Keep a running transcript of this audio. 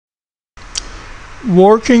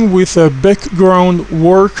Working with a background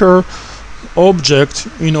worker object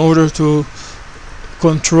in order to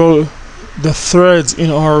control the threads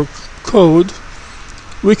in our code,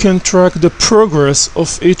 we can track the progress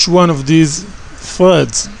of each one of these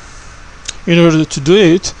threads. In order to do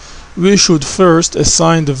it, we should first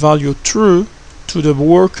assign the value true to the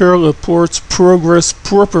worker reports progress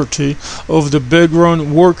property of the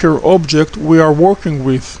background worker object we are working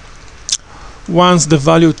with. Once the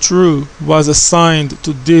value true was assigned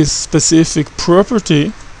to this specific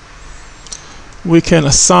property, we can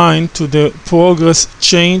assign to the progress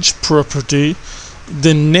change property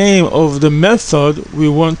the name of the method we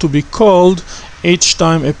want to be called each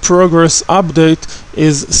time a progress update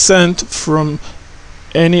is sent from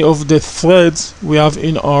any of the threads we have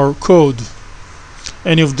in our code,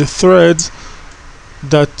 any of the threads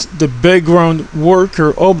that the background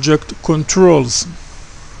worker object controls.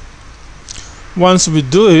 Once we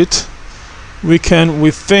do it, we can,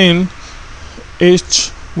 within each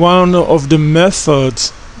one of the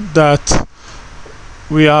methods that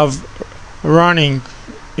we have running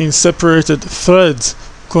in separated threads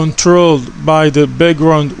controlled by the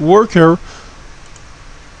background worker,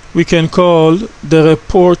 we can call the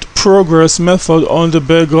report progress method on the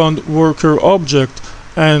background worker object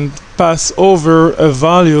and pass over a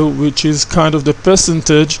value which is kind of the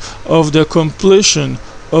percentage of the completion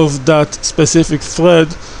of that specific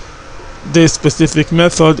thread. This specific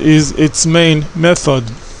method is its main method.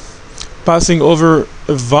 Passing over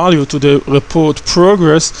a value to the report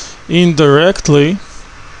progress indirectly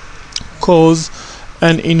causes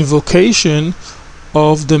an invocation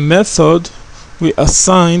of the method we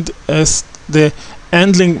assigned as the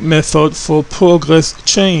handling method for progress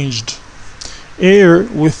changed. Here,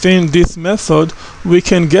 within this method, we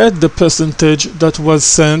can get the percentage that was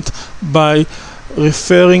sent by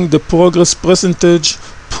referring the progress percentage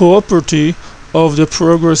property of the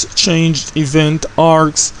progress changed event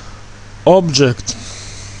args object.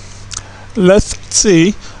 Let's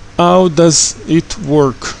see how does it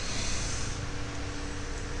work.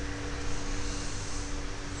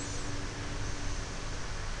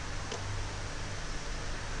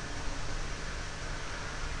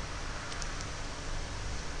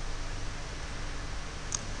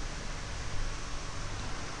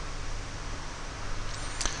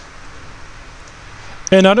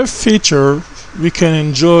 Another feature we can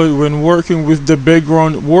enjoy when working with the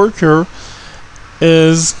background worker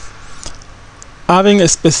is having a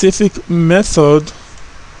specific method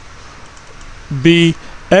be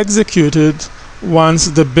executed once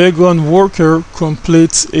the background worker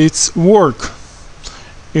completes its work.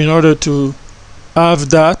 In order to have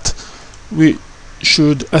that, we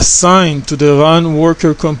should assign to the run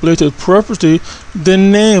worker completed property the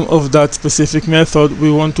name of that specific method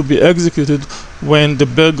we want to be executed when the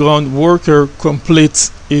background worker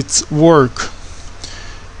completes its work.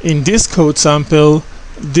 In this code sample,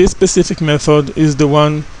 this specific method is the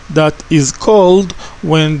one that is called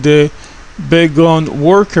when the background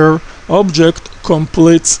worker object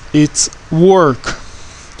completes its work.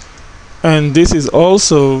 And this is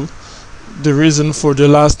also the reason for the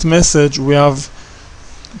last message we have